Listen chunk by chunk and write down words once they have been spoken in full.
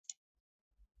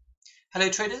Hello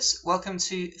traders, welcome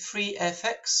to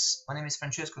FreeFX. My name is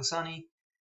Francesco Sani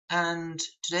and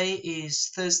today is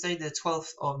Thursday the 12th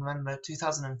of November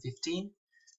 2015.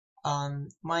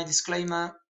 My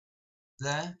disclaimer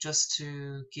there just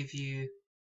to give you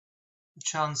a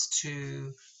chance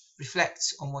to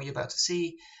reflect on what you're about to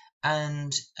see,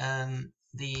 and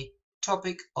the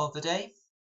topic of the day: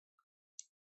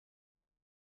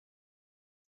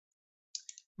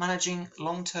 managing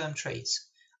long-term trades.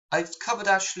 I've covered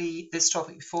actually this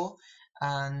topic before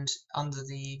and under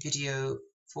the video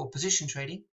for position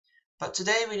trading, but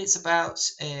today really it's about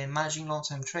managing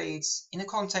long-term trades in the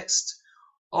context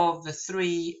of the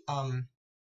three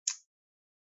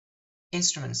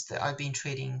instruments that I've been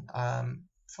trading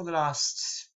for the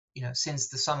last, since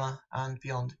the summer and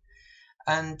beyond.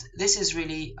 And this is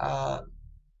really a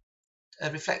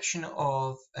reflection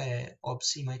of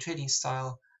obviously my trading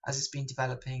style as it's been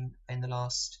developing in the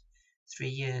last 3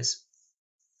 years.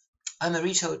 I'm a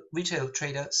retail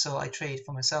trader, so I trade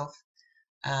for myself,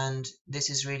 and this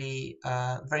is really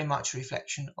very much a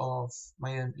reflection of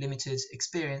my own limited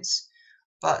experience,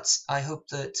 but I hope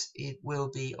that it will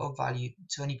be of value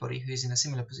to anybody who's in a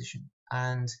similar position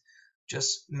and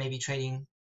just maybe trading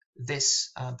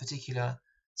this particular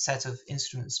set of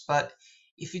instruments. But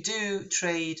if you do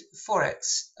trade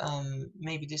Forex,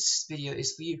 maybe this video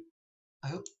is for you, I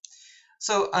hope.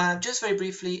 So just very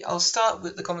briefly, I'll start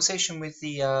with the conversation with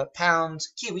the pound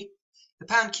Kiwi. The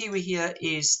pound Kiwi here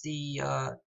is the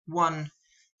one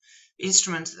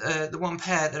instrument, the one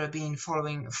pair that I've been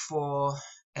following for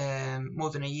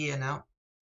more than a year now,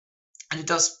 and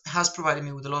it has provided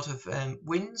me with a lot of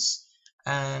wins.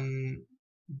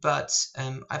 But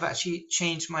I've actually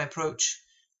changed my approach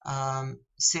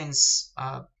since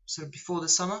sort of before the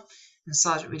summer and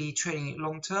started really trading it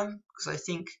long term, because I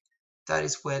think that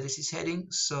is where this is heading.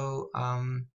 So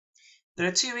there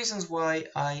are two reasons why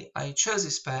I chose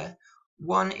this pair.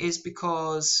 One is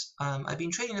because I've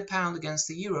been trading the pound against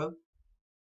the euro,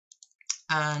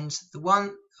 and the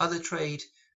one other trade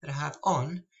that I have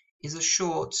on is a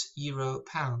short euro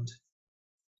pound.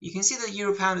 You can see that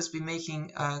euro pound has been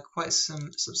making quite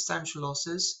some substantial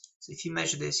losses. So if you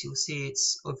measure this, you'll see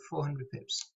it's over 400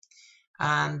 pips,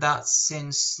 and that's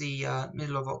since the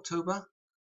middle of October.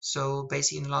 So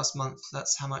basically in the last month,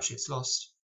 that's how much it's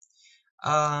lost.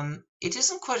 It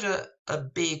isn't quite a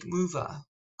big mover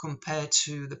compared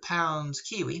to the pound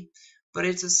Kiwi, but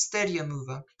it's a steadier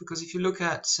mover, because if you look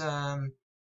at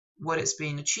what it's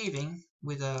been achieving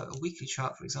with a weekly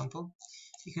chart, for example,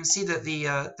 you can see that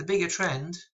the bigger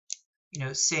trend,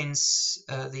 since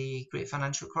the great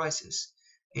financial crisis,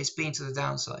 it's been to the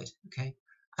downside. Okay,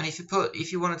 and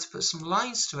if you wanted to put some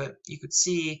lines to it, you could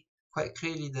see quite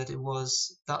clearly that it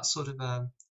was that sort of a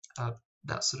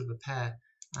pair.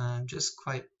 Just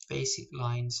quite basic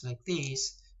lines like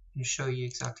these can show you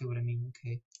exactly what I mean.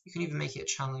 Okay, you can even make it a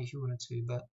channel if you wanted to,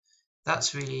 but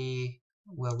that's really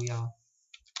where we are.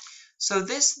 So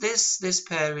this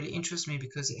pair really interests me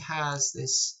because it has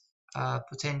this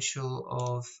potential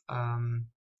of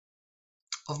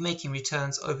making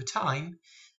returns over time,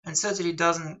 and certainly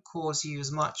doesn't cause you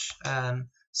as much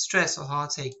stress or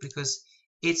heartache, because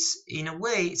it's, in a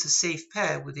way, it's a safe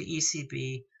pair, with the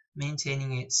ECB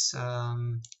maintaining its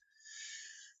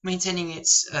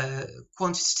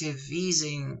quantitative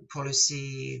easing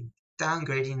policy,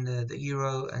 downgrading the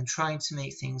euro and trying to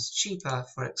make things cheaper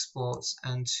for exports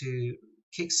and to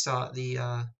kickstart the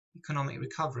economic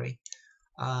recovery.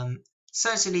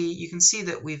 Certainly you can see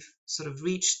that we've sort of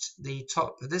reached the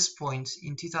top at this point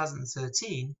in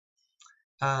 2013,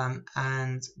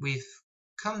 and we've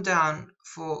come down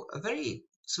for a very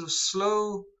sort of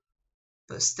slow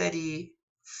but steady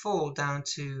fall down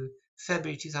to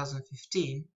February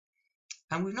 2015,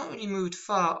 and we've not really moved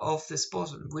far off this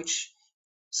bottom, which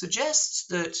suggests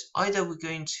that either we're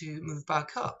going to move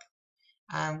back up.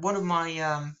 And one of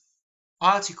my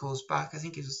articles back, I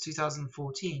think it was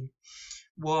 2014,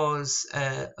 was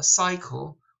a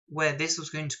cycle where this was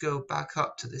going to go back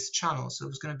up to this channel. So it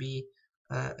was going to be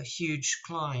a huge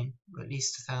climb, at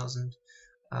least 1,000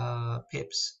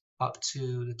 pips up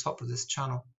to the top of this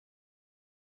channel,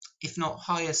 if not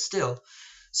higher still.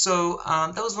 So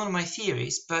that was one of my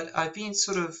theories, but I've been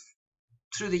sort of,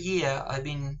 through the year, I've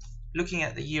been looking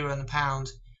at the euro and the pound,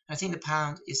 and I think the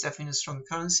pound is definitely a stronger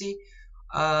currency,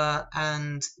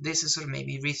 and this has sort of made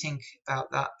me rethink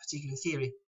about that particular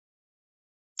theory.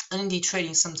 And indeed,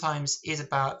 trading sometimes is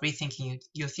about rethinking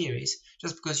your theories.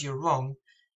 Just because you're wrong,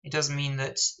 it doesn't mean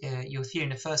that your theory in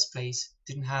the first place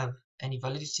didn't have any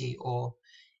validity or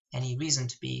any reason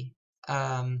to be.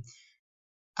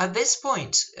 At this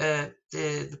point,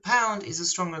 the pound is the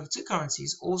stronger of the two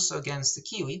currencies, also against the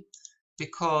Kiwi,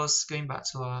 because going back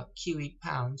to our Kiwi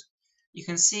pound, you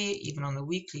can see even on the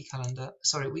weekly calendar,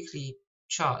 sorry, weekly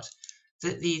chart,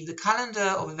 that the calendar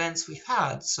of events we've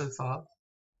had so far,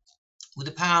 with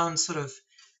the pound sort of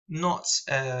not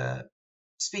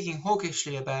speaking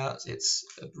hawkishly about its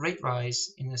rate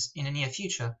rise in the near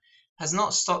future, has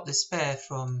not stopped this pair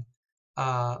from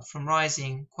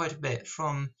rising quite a bit.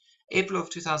 From April of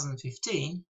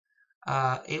 2015,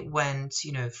 it went,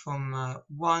 from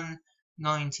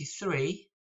 193,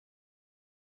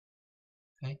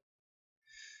 okay,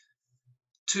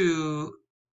 to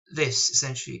this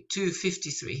essentially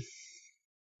 253.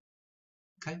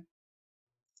 Okay,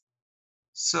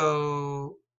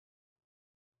 so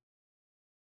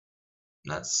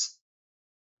that's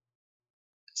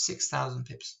 6,000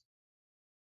 pips.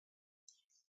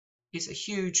 It's a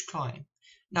huge climb.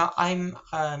 Now I'm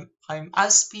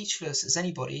as speechless as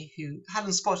anybody who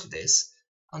hadn't spotted this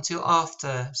until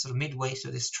after sort of midway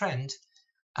through this trend.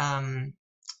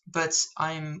 But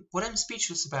what I'm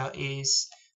speechless about is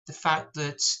the fact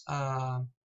that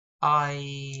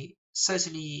I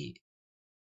certainly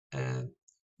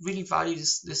really value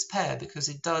this pair, because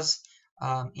it does,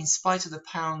 in spite of the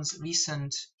pound's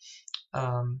recent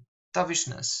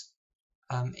dovishness,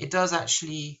 it does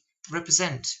actually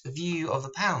represent a view of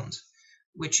the pound,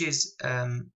 which is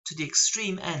to the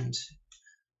extreme end,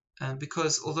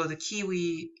 because although the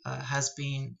Kiwi has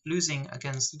been losing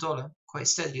against the dollar quite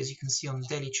steadily, as you can see on the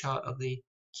daily chart of the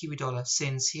Kiwi dollar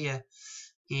since here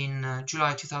in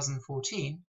July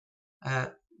 2014,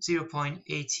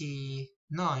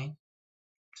 0.89,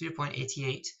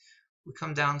 0.88, we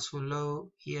come down to a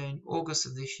low here in August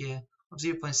of this year of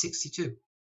 0.62.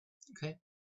 Okay,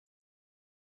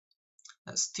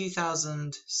 that's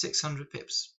 2,600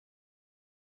 pips.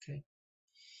 Okay,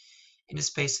 in the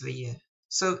space of a year.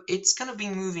 So it's kind of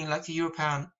been moving like the euro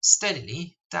pound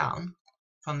steadily down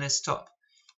from this top,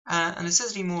 and there's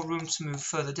certainly more room to move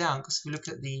further down, because if we look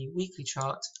at the weekly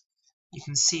chart, you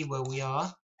can see where we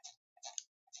are,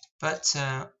 but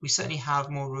we certainly have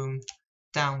more room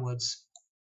downwards.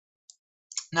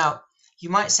 Now, you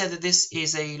might say that this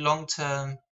is a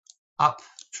long-term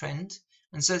uptrend,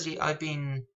 and certainly I've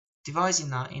been devising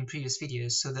that in previous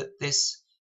videos so that this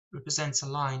represents a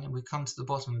line and we come to the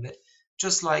bottom of it.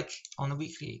 Just like on the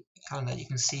weekly calendar, you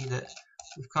can see that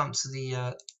we've come to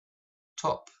the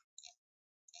top,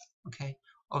 okay,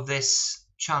 of this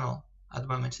channel at the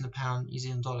moment in the pound New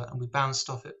Zealand dollar, and we bounced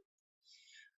off it.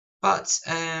 But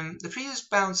the previous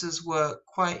bounces were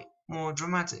quite more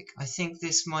dramatic. I think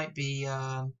this might be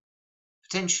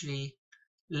potentially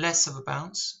less of a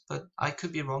bounce, but I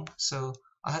could be wrong, so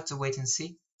I'll have to wait and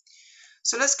see.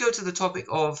 So let's go to the topic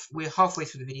of, we're halfway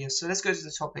through the video, so let's go to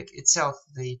the topic itself,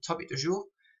 the topic du jour,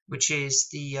 which is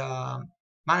the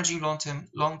managing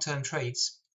long-term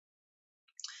trades.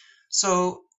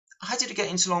 So how did I get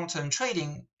into long-term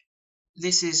trading?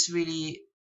 This is really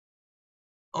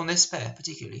on this pair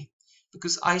particularly,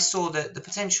 because I saw that the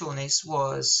potential in this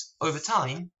was over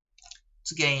time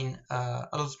to gain a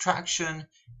lot of traction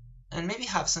and maybe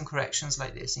have some corrections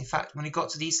like this. In fact, when it got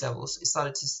to these levels, it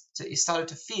started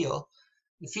to feel,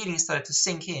 the feeling started to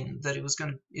sink in that it was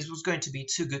going to be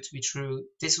too good to be true.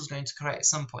 This was going to correct at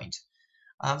some point.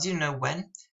 I didn't know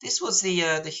when. This was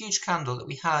the huge candle that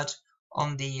we had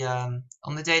on the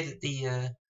day that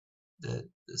the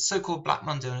so-called Black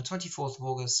Monday on the 24th of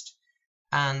August,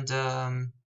 and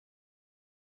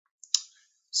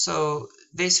so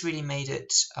this really made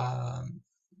it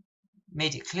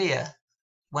clear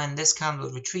when this candle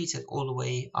retreated all the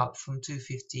way up from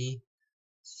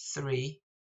 253,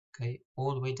 okay,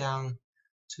 all the way down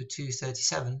to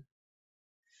 237,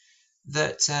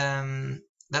 that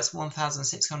that's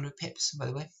 1,600 pips, by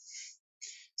the way.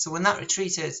 So when that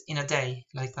retreated in a day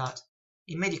like that,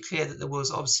 it made it clear that there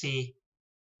was obviously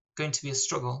going to be a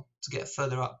struggle to get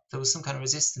further up. There was some kind of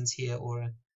resistance here,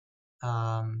 or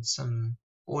some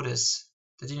orders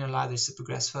that didn't allow this to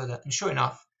progress further. And sure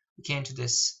enough, we came to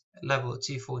this level at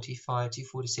 245,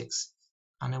 246,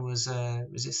 and there was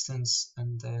resistance,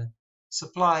 and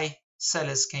supply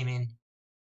sellers came in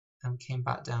and came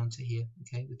back down to here,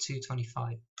 okay, the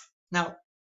 225. Now,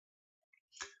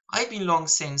 I've been long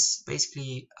since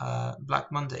basically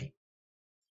Black Monday.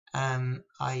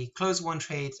 I closed one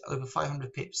trade over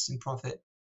 500 pips in profit,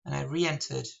 and I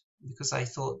re-entered because I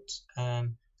thought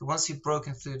that once we've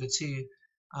broken through the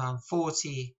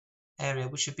 240 area,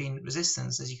 which had been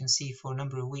resistance, as you can see, for a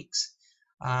number of weeks,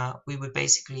 we would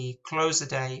basically close the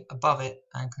day above it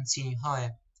and continue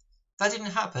higher. That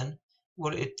didn't happen.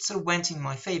 Well, it sort of went in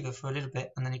my favor for a little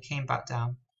bit, and then it came back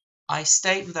down. I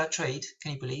stayed with that trade,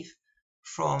 can you believe,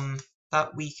 from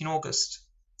that week in August,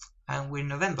 and we're in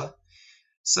November.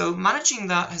 So managing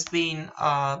that has been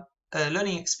a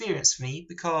learning experience for me,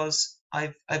 because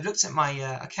I've looked at my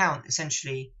account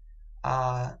essentially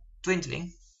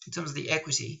dwindling in terms of the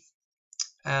equity,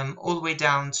 all the way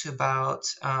down to about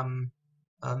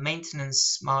a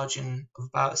maintenance margin of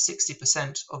about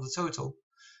 60% of the total.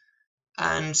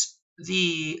 And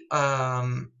the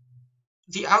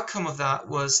outcome of that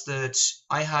was that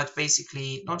I had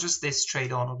basically not just this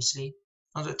trade on, obviously,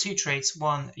 under two trades,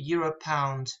 one euro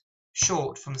pound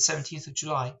short from the 17th of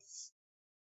July.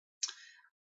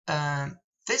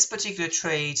 This particular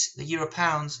trade, the euro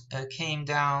pound, came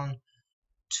down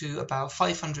to about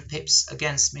 500 pips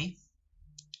against me.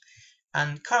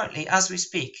 And currently, as we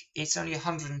speak, it's only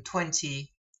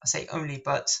 120, I say only,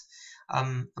 but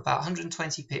about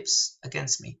 120 pips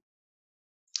against me.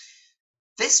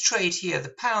 This trade here, the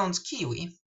pound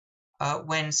Kiwi,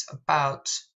 went about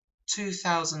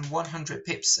 2,100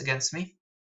 pips against me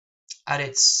at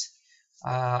its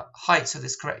height of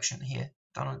this correction here,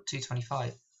 down on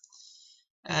 225.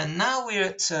 And now we're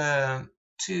at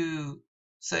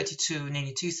 232,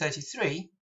 nearly 233.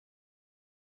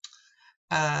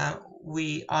 I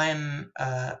am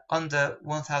under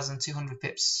 1,200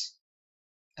 pips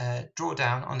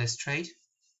drawdown on this trade,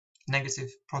 negative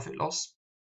profit loss.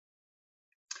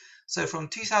 So from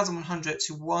 2,100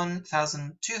 to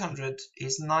 1,200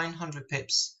 is 900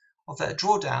 pips of that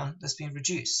drawdown that's been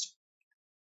reduced.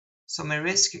 So my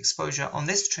risk exposure on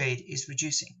this trade is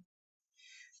reducing.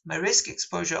 My risk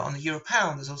exposure on the euro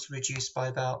pound is also reduced by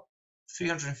about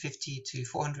 350 to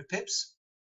 400 pips.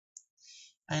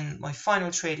 And my final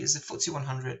trade is the FTSE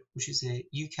 100, which is a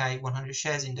UK 100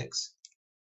 shares index.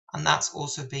 And that's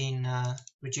also been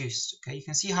reduced. Okay, you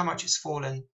can see how much it's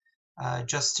fallen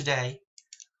just today.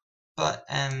 But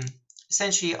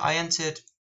essentially, I entered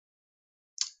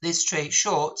this trade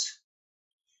short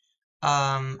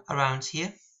around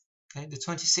here, okay, the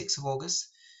 26th of August,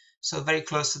 so very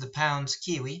close to the pound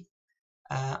Kiwi,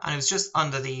 and it was just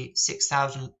under the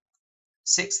 6,000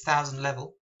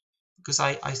 level, because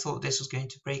I thought this was going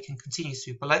to break and continue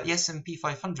through. But like the S&P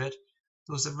 500,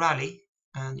 there was a rally,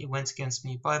 and it went against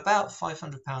me by about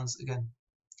 £500 again,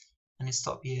 and it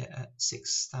stopped here at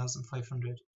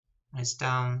 6,500. And it's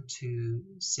down to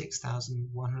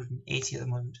 6,180 at the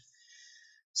moment.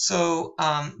 So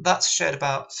that's shed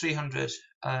about 300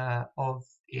 of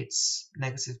its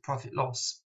negative profit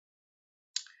loss.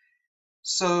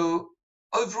 So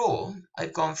overall,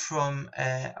 I've gone from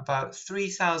about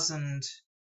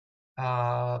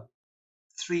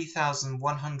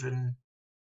 3,100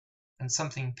 and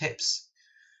something pips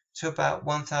to about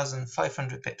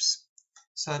 1,500 pips.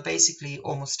 So I basically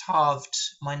almost halved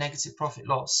my negative profit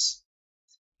loss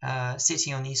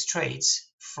sitting on these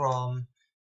trades from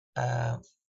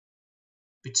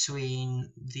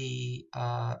between the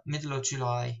middle of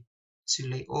July to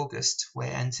late August, where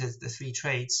I entered the three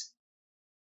trades.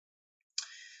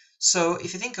 So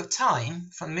if you think of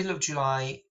time, from the middle of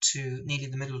July to nearly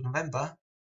the middle of November,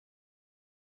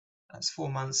 that's 4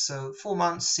 months. So 4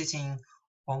 months sitting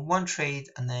on one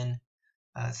trade, and then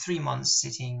 3 months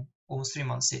sitting, almost 3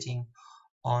 months sitting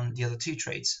on the other two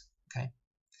trades. Okay.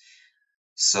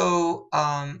 So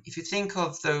if you think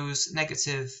of those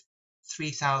negative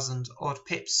 3,000 odd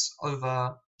pips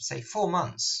over, say, 4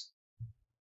 months,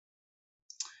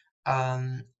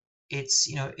 it's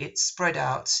spread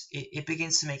out. It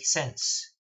begins to make sense.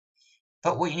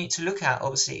 But what you need to look at,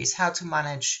 obviously, is how to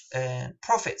manage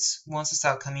profits once they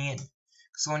start coming in.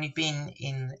 Because when you've been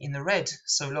in the red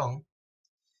so long,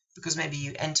 because maybe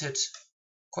you entered,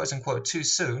 quote unquote, too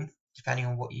soon, depending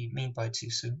on what you mean by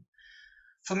too soon.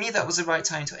 For me, that was the right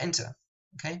time to enter,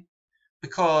 okay?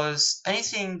 Because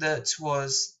anything that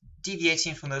was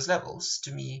deviating from those levels,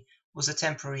 to me, was a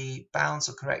temporary bounce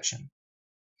or correction.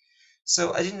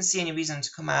 So I didn't see any reason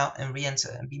to come out and re-enter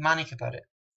and be manic about it.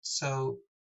 So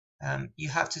you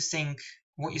have to think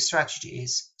what your strategy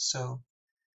is. So,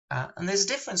 and there's a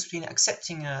difference between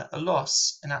accepting a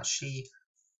loss and actually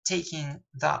taking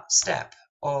that step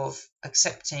of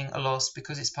accepting a loss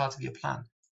because it's part of your plan.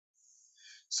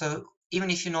 So even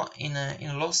if you're not in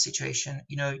a loss situation,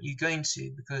 you're going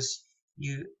to, because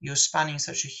you're spanning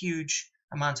such a huge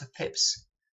amount of pips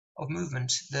of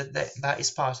movement that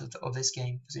is part of this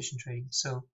game, position trading.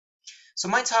 So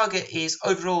my target is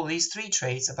overall these three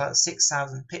trades about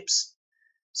 6,000 pips.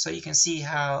 So you can see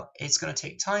how it's going to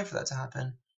take time for that to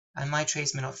happen, and my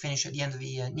trades may not finish at the end of the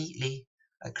year neatly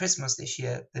at Christmas this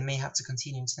year. They may have to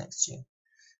continue into next year,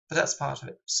 but that's part of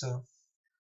it. So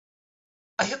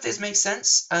I hope this makes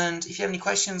sense, and if you have any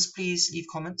questions, please leave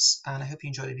comments, and I hope you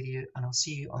enjoyed the video, and I'll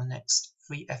see you on the next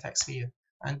FreeFX video,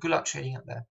 and good luck trading up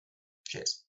there.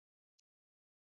 Cheers.